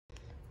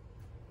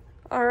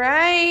All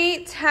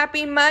right,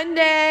 happy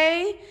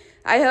Monday.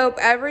 I hope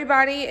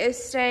everybody is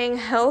staying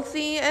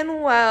healthy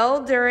and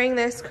well during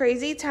this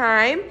crazy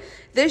time.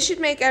 This should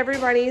make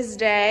everybody's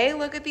day.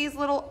 Look at these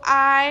little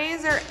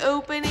eyes are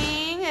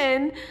opening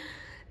and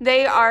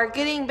they are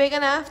getting big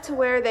enough to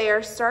where they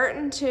are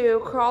starting to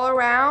crawl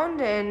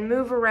around and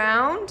move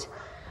around.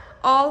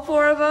 All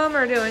four of them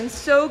are doing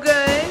so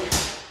good.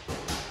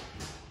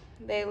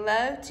 They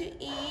love to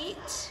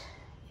eat.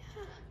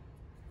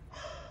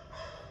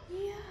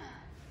 Yeah.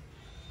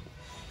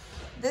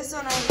 This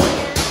one over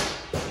here,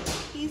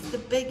 he's the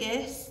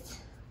biggest,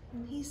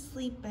 and he's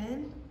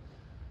sleeping.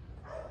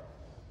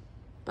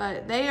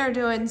 But they are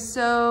doing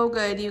so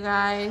good, you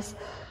guys.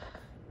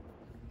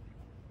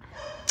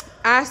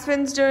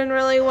 Aspen's doing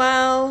really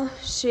well.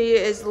 She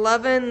is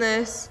loving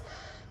this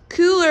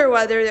cooler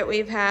weather that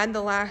we've had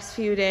the last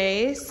few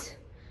days.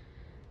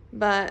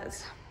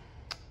 But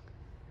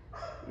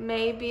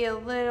maybe a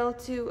little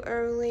too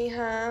early,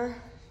 huh?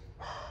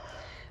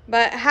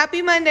 But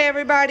happy Monday,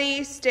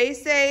 everybody. Stay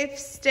safe,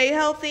 stay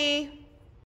healthy.